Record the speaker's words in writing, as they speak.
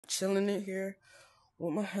chilling in here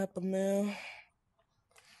with my Happy Meal.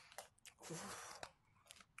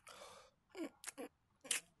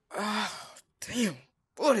 Ah, damn.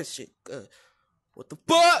 Boy, this shit good. What the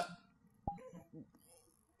fuck?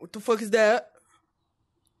 What the fuck is that?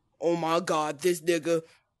 Oh my god, this nigga.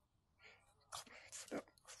 I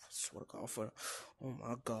swear to God, oh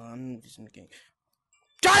my god, I knew this nigga.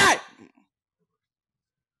 Shut it!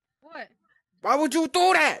 What? Why would you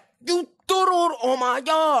do that? You doodled on my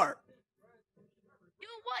yard. Do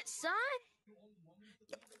what, son?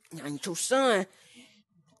 I ain't your son.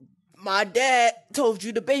 My dad told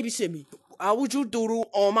you to babysit me. Why would you doodle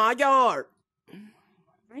on my yard? I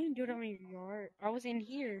didn't do it on your yard. I was in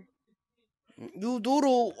here. You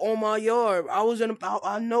doodled on my yard. I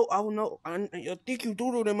know. I think you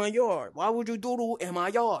doodled in my yard. Why would you doodle in my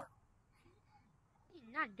yard?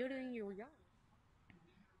 I'm not doodling in your yard.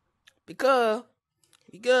 Because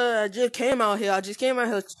I just came out here.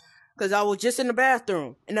 Because I was just in the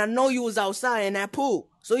bathroom. And I know you was outside in that pool.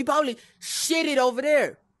 So he probably shitted over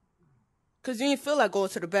there. Because you didn't feel like going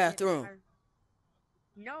to the bathroom.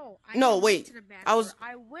 No, wait. Went to the bathroom.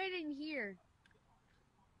 I went in here.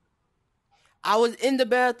 I was in the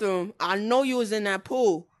bathroom. I know you was in that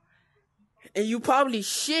pool. And you probably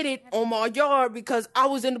shitted on my yard because I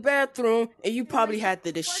was in the bathroom and you probably had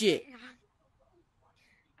to the shit.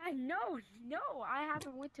 No, I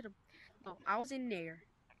haven't went to the... No, I was in there.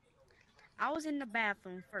 I was in the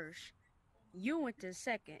bathroom first. You went to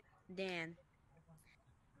second. Then,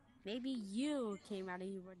 maybe you came out of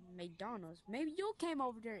here with McDonald's. Maybe you came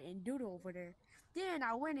over there and doodle over there. Then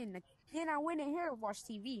I went in here to watch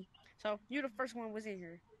TV. So, you the first one was in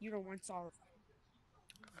here. You the one saw it.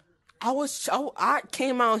 I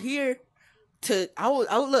came out here I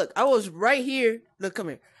was right here. Look, come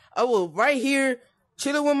here. I was right here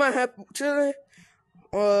chilling with my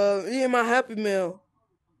eating my Happy Meal.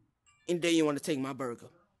 And then you want to take my burger.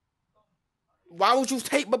 Why would you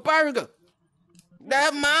take my burger?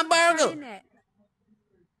 That's my burger.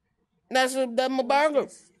 That's my burger.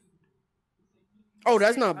 Oh,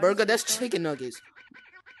 that's not a burger. That's chicken nuggets.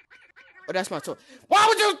 Oh, that's my toy. Why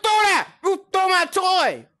would you throw that? You throw my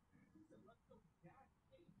toy.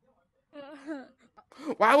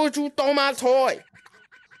 Why would you throw my toy?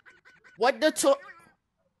 What the toy?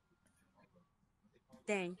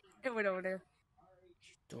 Dang, it went over there.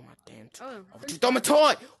 Throw my damn toy. Why would you throw my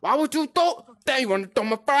toy? Why would you throw? Dang, you want to throw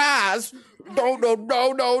my fries? No.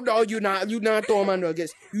 You not throwing my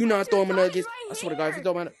nuggets. You not throwing my nuggets. I swear to God, if you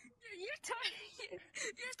throw my nuggets.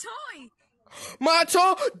 Your toy. My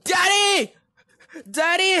toy. Daddy.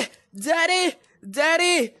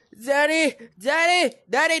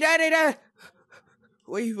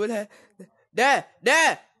 Where you put that? Dad.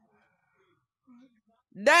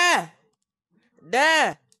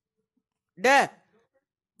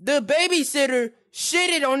 The babysitter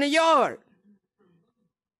shitted on the yard.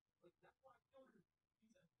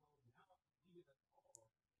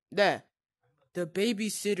 Dad, the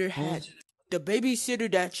babysitter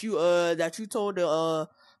that you told to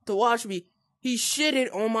watch me, he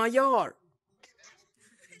shitted on my yard.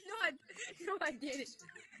 No, I didn't.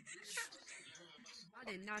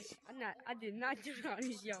 I did not do it on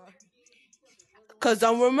his yard. Cause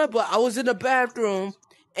I remember I was in the bathroom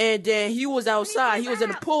and then he was outside. He was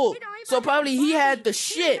in the pool. So probably he had the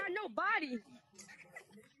shit. No body.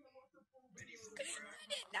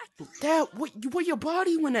 Dad, where your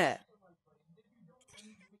body went at?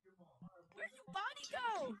 Where your body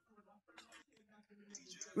go?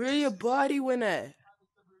 Where your body went at?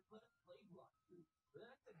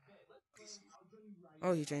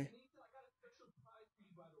 Oh, he changed.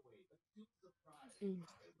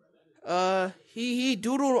 He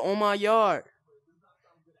doodled on my yard.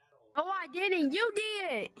 Oh, I didn't. You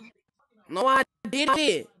did. No, I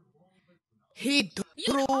didn't. He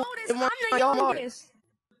doodled in my yard. I'm the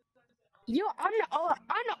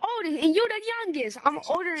oldest, and you the youngest. I'm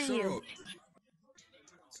older than you.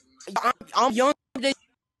 I'm younger than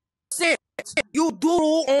you. You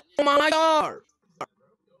doodle on my yard.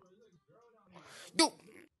 You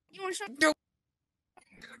wanna show? You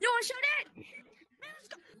wanna show that?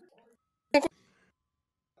 Man,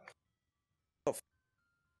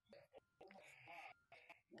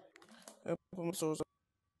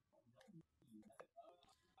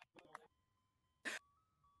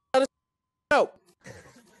 let's go.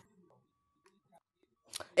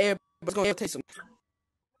 Everybody's gonna take some.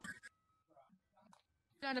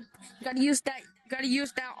 Gotta use that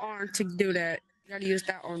arm to do that. Gotta use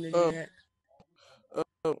that arm to do that.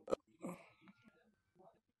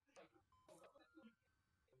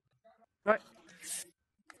 Right.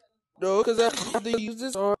 No, because I have to use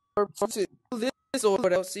this or this or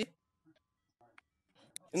what else. See?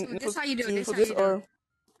 So this how you do it. This For how this you do it. or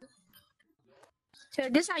So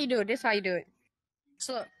this how you do it. This how you do it.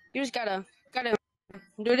 So look, you just gotta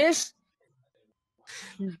do this.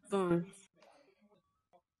 Boom.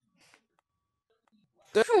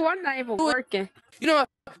 I'm not even working. you know what?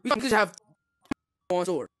 We can just have one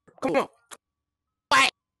sword. Come on.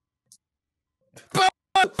 Wait. Where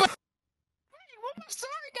my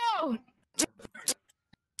sword go?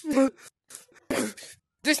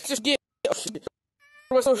 This just get. Come here.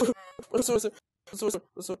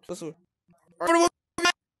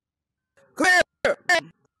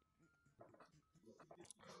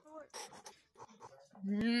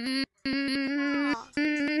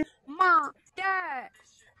 Mom, Dad,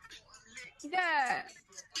 Dad.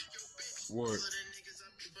 What?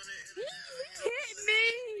 He hit me.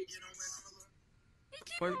 He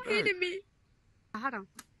keep on hitting me. Hold on.